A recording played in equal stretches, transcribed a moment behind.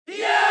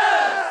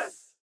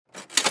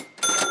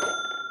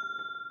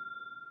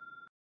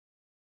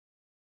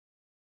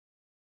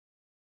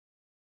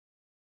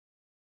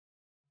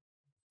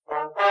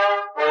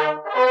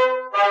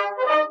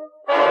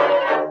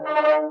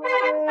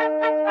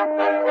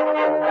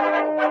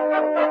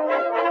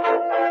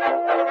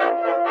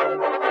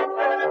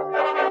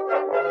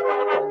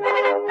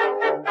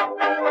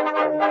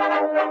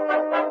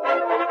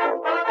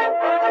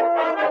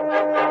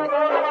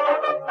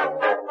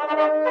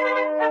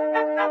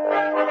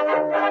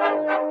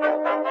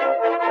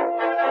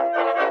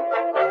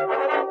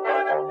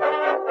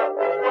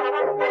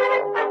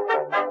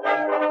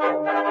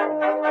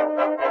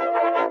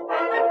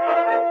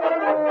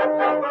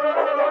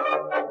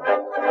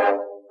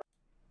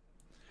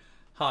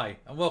Hi,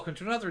 and welcome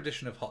to another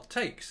edition of Hot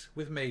Takes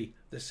with me,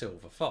 the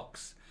Silver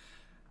Fox.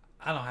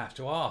 And I have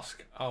to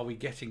ask, are we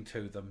getting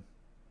to them?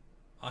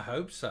 I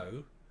hope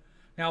so.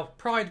 Now,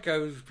 pride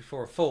goes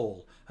before a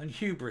fall, and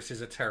hubris is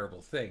a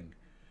terrible thing.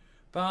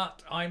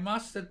 But I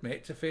must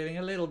admit to feeling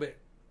a little bit,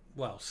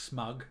 well,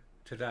 smug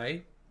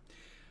today.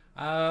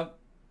 I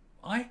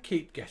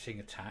keep getting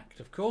attacked,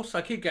 of course.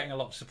 I keep getting a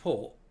lot of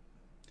support.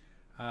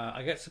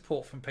 I get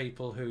support from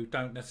people who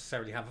don't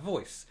necessarily have a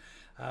voice.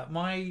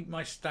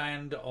 My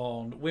stand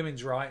on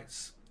women's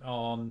rights,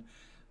 on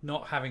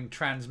not having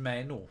trans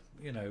men or,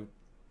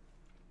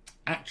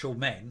 actual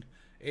men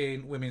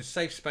in women's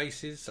safe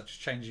spaces such as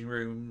changing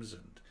rooms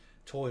and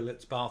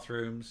toilets,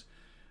 bathrooms,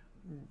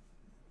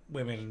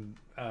 women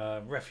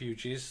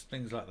refuges,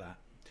 things like that.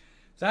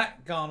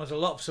 That garners a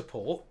lot of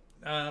support,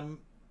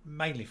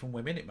 mainly from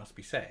women, it must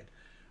be said.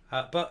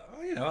 But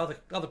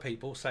other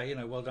people say,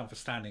 well done for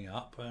standing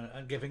up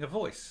and giving a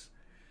voice.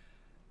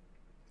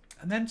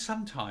 And then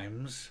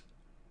sometimes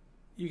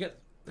you get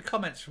the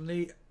comments from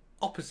the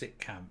opposite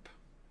camp,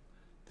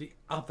 the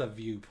other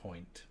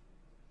viewpoint.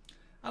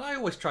 And I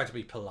always try to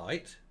be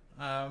polite.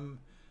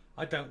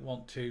 I don't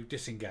want to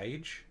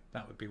disengage.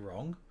 That would be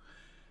wrong.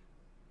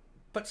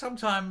 But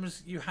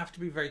sometimes you have to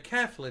be very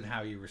careful in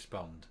how you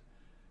respond.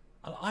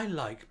 And I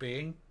like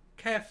being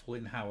careful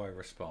in how I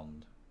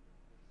respond.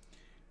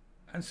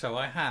 And so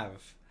I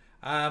have.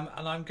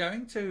 And I'm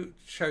going to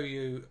show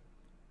you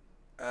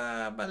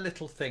a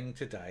little thing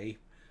today.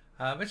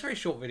 It's a very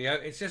short video.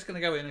 It's just going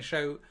to go in and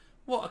show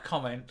what a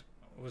comment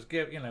was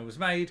was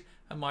made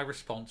and my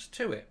response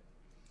to it,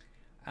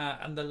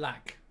 and the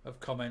lack of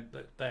comment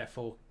that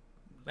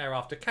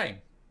thereafter came.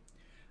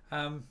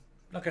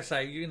 Like I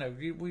say,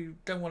 we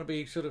don't want to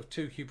be sort of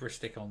too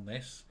hubristic on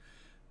this,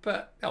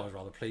 but I was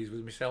rather pleased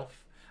with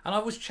myself, and I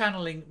was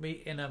channeling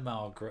me inner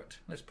Margaret.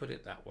 Let's put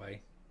it that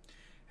way.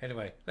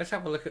 Anyway, let's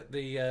have a look at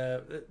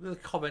the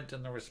comment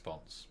and the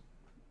response.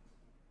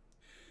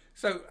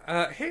 So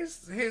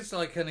here's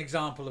like an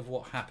example of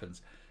what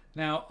happens.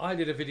 Now, I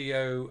did a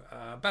video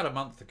about a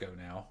month ago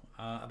now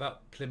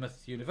about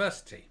Plymouth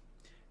University.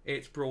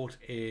 It's brought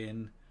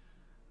in,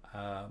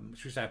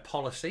 should we say, a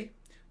policy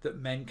that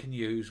men can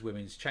use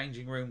women's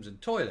changing rooms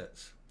and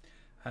toilets.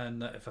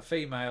 And if a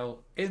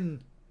female in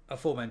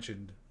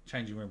aforementioned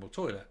changing room or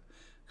toilet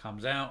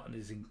comes out and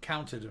is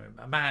encountered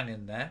a man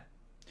in there,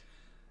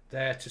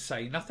 they're to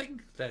say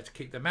nothing, they're to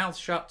keep their mouths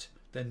shut.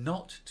 They're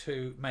not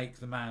to make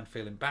the man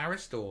feel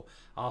embarrassed or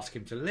ask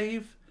him to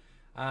leave.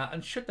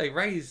 And should they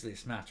raise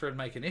this matter and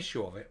make an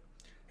issue of it,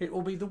 it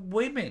will be the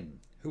women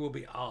who will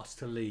be asked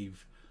to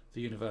leave the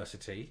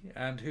university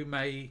and who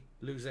may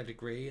lose their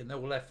degree and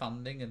all their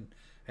funding and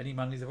any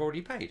money they've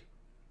already paid.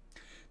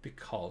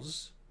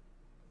 Because,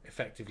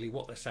 effectively,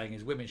 what they're saying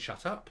is women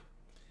shut up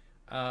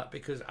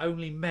because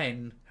only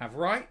men have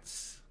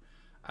rights.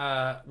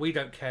 We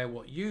don't care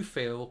what you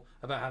feel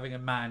about having a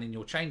man in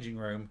your changing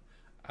room.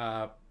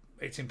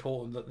 It's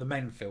important that the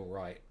men feel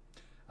right,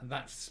 and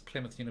that's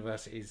Plymouth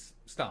University's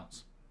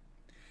stance.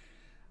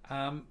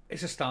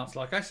 It's a stance,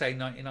 like I say,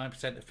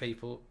 99% of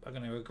people are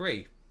going to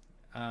agree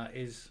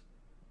is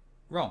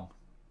wrong.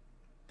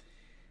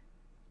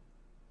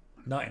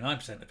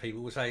 99% of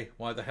people will say,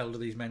 why the hell do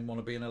these men want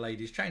to be in a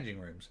ladies' changing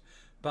rooms?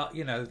 But,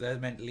 they're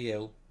mentally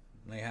ill.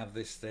 They have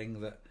this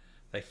thing that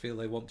they feel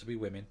they want to be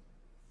women.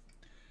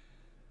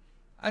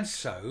 And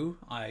so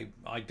I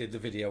did the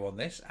video on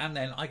this, and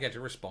then I get a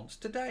response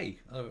today,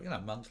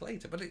 months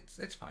later, but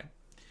it's fine.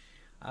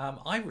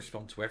 I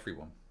respond to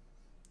everyone.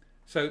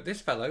 So this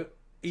fellow,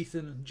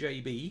 Ethan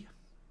JB,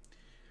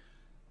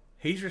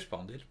 he's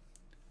responded,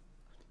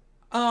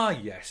 "Ah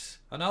yes,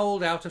 an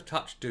old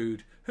out-of-touch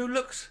dude who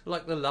looks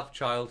like the love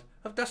child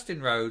of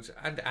Dustin Rhodes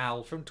and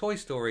Al from Toy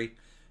Story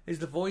is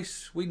the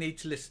voice we need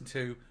to listen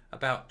to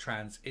about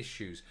trans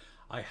issues."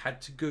 I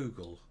had to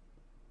Google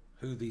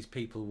who these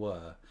people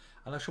were.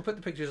 And I shall put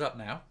the pictures up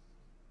now.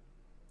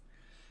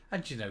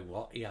 And you know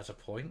what? He has a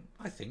point,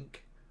 I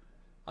think.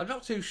 I'm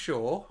not too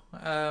sure.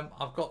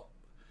 I've got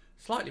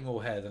slightly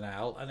more hair than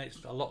Al, and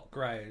it's a lot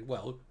grey.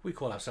 Well, we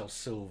call ourselves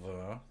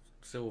silver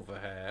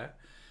hair.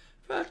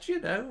 But,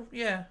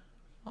 yeah,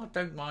 I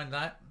don't mind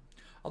that.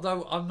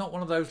 Although I'm not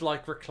one of those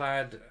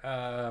lycra-clad,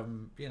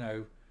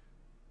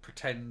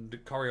 pretend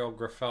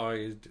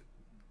choreographed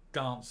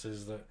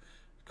dancers that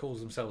calls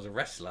themselves a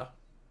wrestler.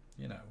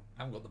 I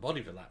haven't got the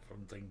body for that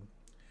from thing.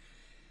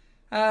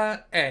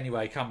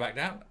 Anyway, come back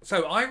down.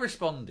 So I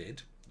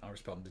responded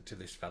to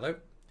this fellow.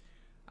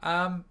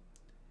 And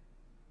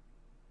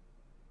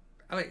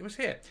it was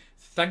here.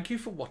 "Thank you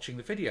for watching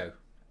the video,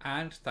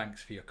 and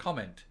thanks for your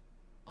comment.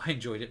 I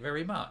enjoyed it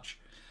very much.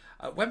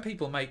 When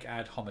people make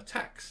ad hom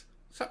attacks,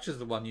 such as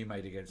the one you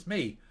made against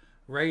me,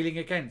 railing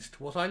against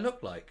what I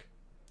look like,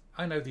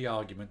 I know the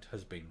argument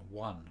has been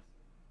won.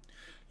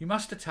 You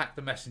must attack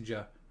the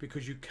messenger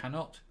because you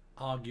cannot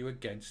argue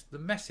against the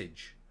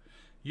message.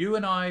 You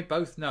and I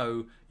both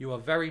know you are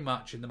very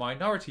much in the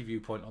minority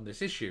viewpoint on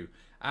this issue,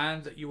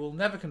 and that you will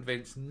never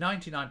convince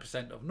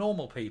 99% of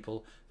normal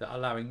people that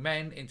allowing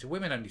men into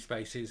women-only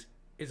spaces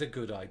is a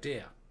good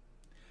idea.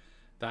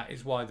 That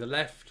is why the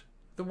left,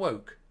 the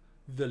woke,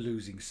 the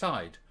losing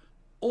side,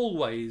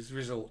 always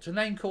resort to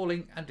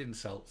name-calling and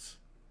insults.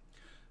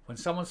 When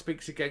someone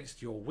speaks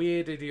against your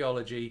weird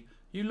ideology,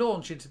 you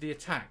launch into the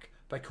attack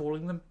by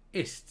calling them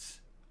ists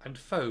and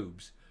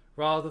phobes,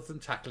 rather than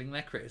tackling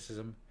their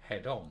criticism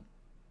head-on.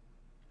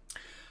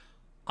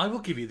 I will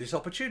give you this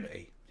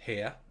opportunity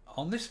here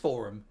on this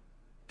forum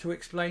to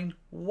explain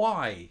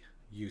why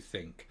you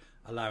think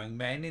allowing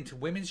men into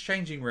women's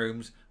changing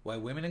rooms where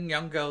women and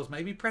young girls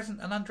may be present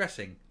and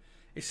undressing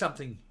is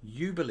something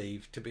you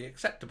believe to be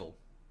acceptable.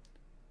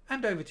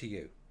 And over to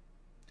you.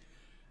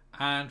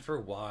 And for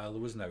a while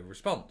there was no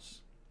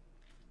response.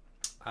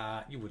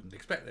 You wouldn't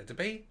expect there to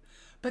be,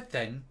 but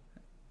then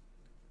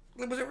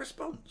there was a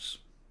response.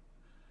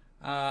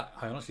 I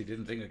honestly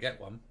didn't think I'd get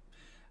one,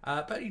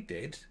 but he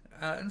did,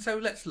 and so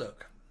let's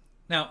look.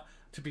 Now,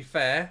 to be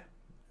fair,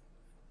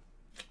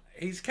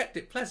 he's kept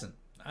it pleasant.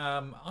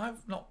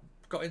 I've not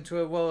got into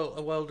a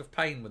world of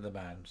pain with the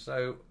man,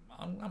 so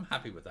I'm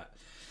happy with that.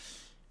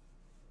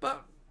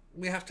 But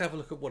we have to have a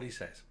look at what he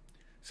says.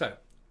 So,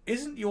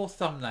 isn't your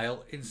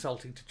thumbnail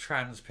insulting to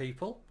trans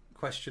people?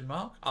 Question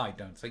mark. I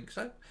don't think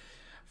so.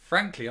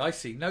 Frankly, I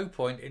see no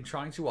point in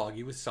trying to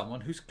argue with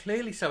someone who's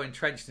clearly so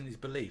entrenched in his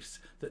beliefs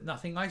that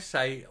nothing I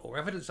say or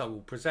evidence I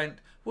will present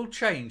will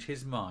change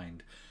his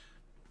mind.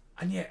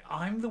 And yet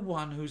I'm the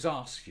one who's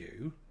asked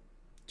you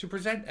to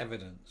present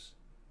evidence,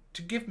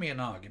 to give me an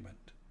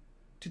argument,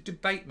 to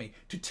debate me,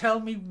 to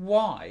tell me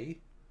why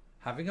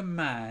having a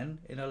man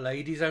in a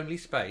ladies-only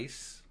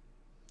space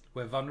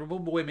where vulnerable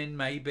women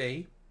may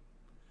be,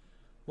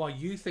 why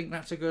you think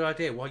that's a good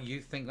idea, why you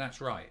think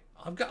that's right.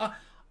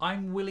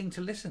 I'm willing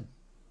to listen.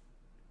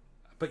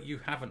 But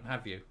you haven't,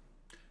 have you?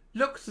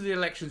 Look to the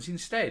elections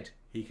instead,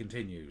 he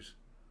continues,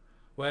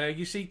 where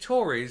you see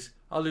Tories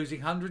are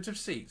losing hundreds of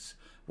seats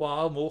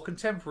while more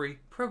contemporary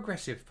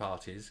progressive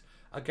parties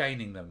are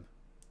gaining them.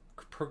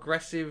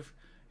 Progressive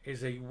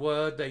is a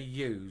word they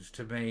use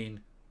to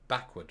mean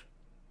backward.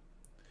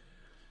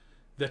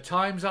 The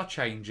times are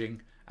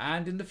changing,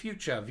 and in the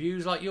future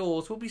views like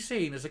yours will be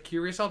seen as a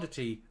curious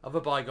oddity of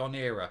a bygone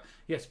era.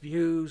 Yes,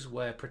 views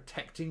where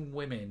protecting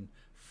women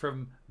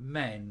from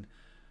men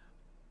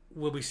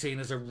will be seen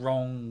as a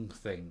wrong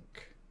thing.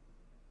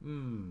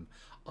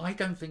 I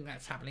don't think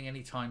that's happening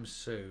anytime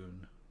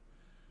soon.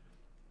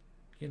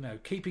 You know,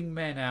 keeping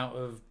men out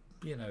of,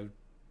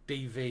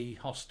 DV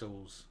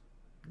hostels.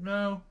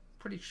 No,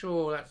 pretty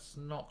sure that's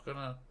not going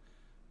to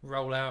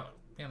roll out,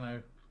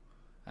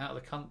 out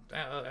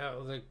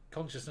of the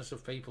consciousness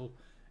of people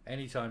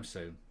anytime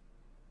soon.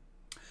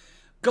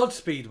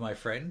 Godspeed, my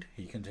friend,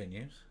 he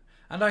continues,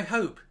 and I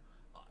hope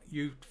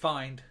you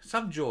find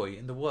some joy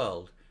in the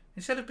world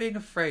instead of being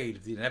afraid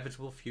of the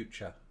inevitable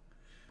future.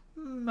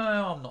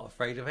 No, I'm not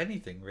afraid of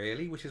anything,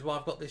 really, which is why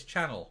I've got this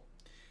channel.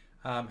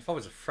 If I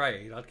was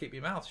afraid, I'd keep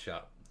your mouth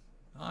shut.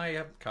 I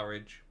have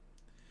courage.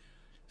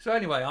 So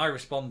anyway, I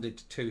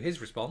responded to his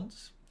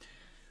response.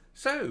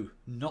 So,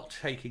 not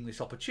taking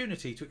this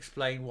opportunity to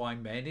explain why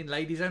men in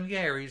ladies-only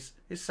areas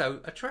is so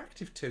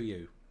attractive to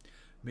you.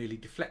 Merely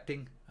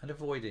deflecting and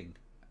avoiding,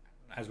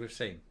 as we've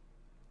seen.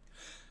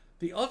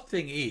 The odd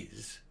thing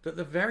is that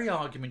the very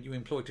argument you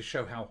employ to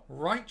show how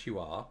right you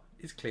are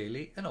is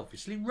clearly and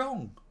obviously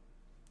wrong.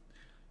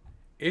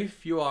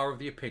 If you are of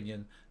the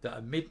opinion that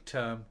a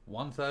mid-term,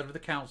 one-third of the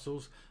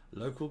council's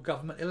local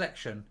government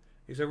election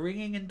is a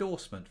ringing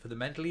endorsement for the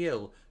mentally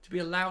ill to be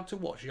allowed to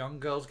watch young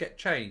girls get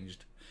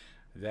changed,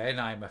 then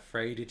I'm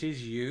afraid it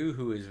is you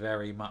who is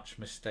very much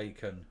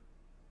mistaken.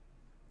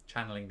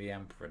 Channeling the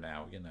Emperor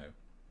now,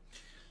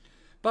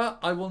 But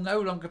I will no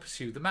longer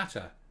pursue the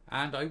matter,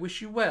 and I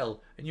wish you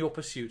well in your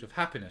pursuit of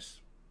happiness,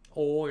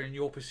 or in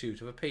your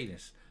pursuit of a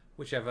penis,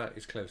 whichever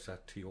is closer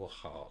to your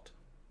heart.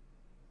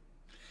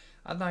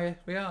 And there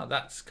we are,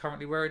 that's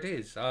currently where it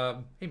is.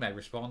 He may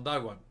respond, I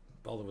won't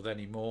bother with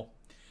any more,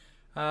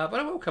 but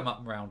I will come up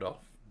and round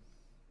off.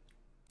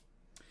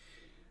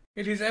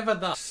 It is ever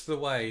thus the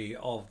way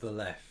of the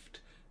left,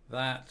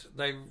 that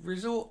they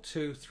resort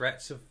to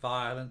threats of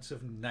violence,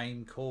 of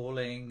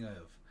name-calling,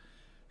 of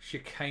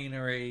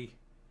chicanery.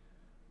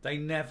 They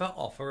never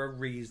offer a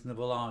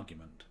reasonable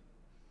argument.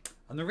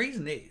 And the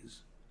reason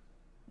is,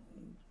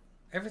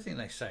 everything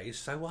they say is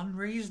so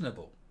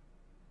unreasonable.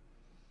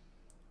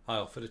 I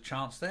offered a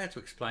chance there to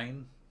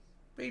explain,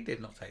 but he did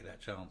not take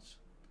that chance.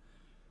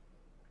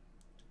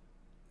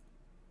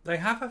 They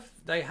have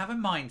a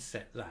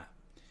mindset that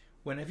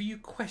whenever you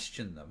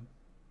question them,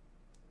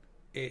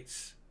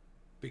 it's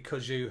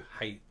because you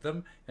hate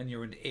them and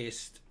you're an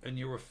ist and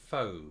you're a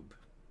phobe.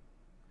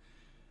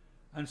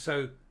 And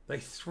so they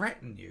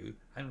threaten you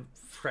and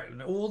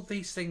threaten all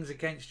these things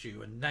against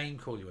you and name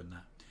call you and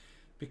that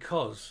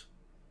because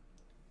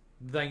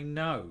they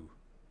know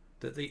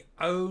that the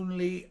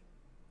only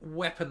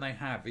weapon they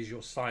have is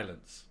your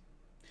silence.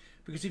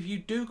 Because if you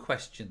do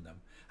question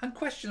them, and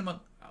question them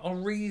in a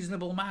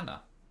reasonable manner,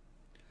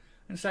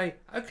 and say,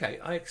 okay,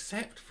 I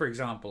accept, for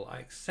example, I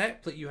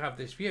accept that you have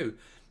this view.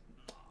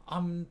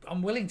 I'm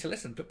willing to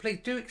listen, but please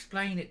do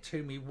explain it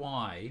to me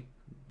why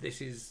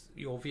this is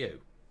your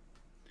view.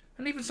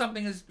 And even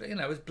something as, you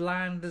know, as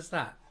bland as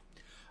that,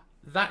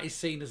 that is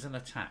seen as an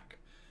attack,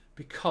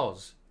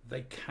 because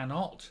they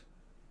cannot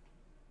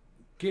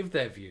give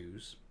their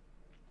views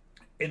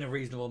in a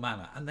reasonable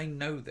manner, and they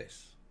know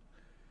this.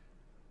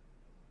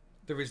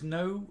 There is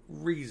no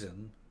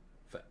reason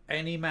for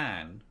any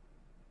man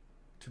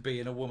to be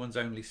in a woman's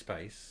only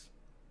space.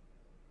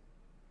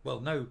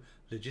 Well, no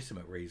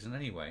legitimate reason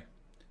anyway.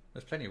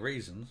 There's plenty of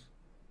reasons.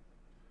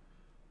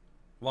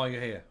 Why are you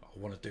here? I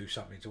want to do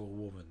something to a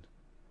woman.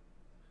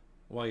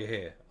 Why are you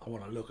here? I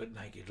want to look at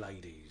naked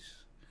ladies.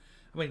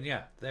 I mean,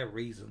 yeah, they're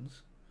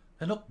reasons.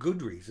 They're not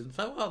good reasons,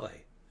 though, are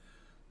they?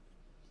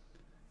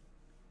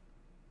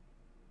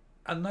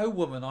 And no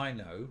woman I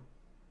know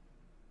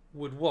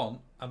would want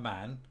a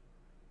man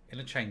in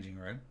a changing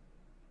room,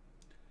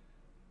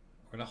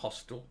 or in a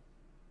hostel,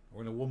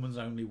 or in a woman's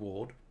only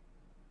ward.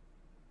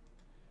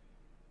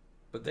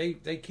 But they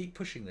keep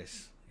pushing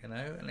this, you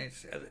know, and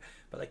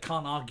but they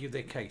can't argue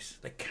their case.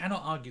 They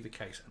cannot argue the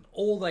case, and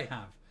all they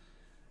have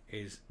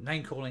is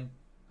name calling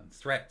and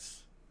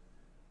threats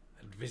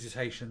and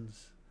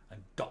visitations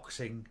and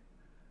doxing.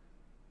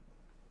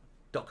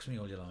 Dox me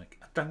all you like.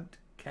 I don't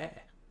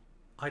care.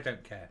 I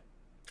don't care.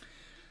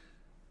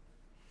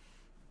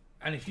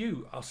 And if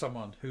you are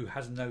someone who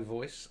has no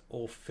voice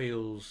or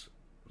feels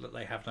that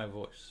they have no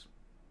voice,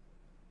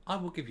 I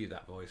will give you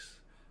that voice.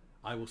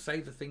 I will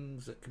say the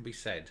things that can be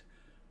said.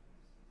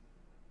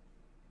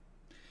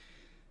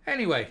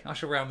 Anyway, I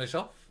shall round this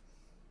off.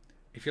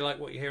 If you like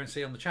what you hear and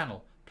see on the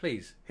channel,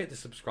 please hit the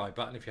subscribe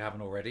button if you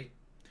haven't already.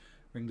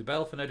 Ring the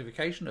bell for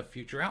notification of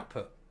future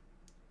output.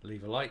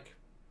 Leave a like,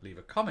 leave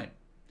a comment.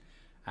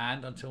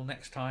 And until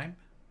next time,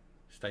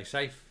 stay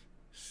safe,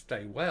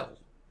 stay well,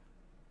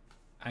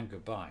 and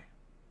goodbye.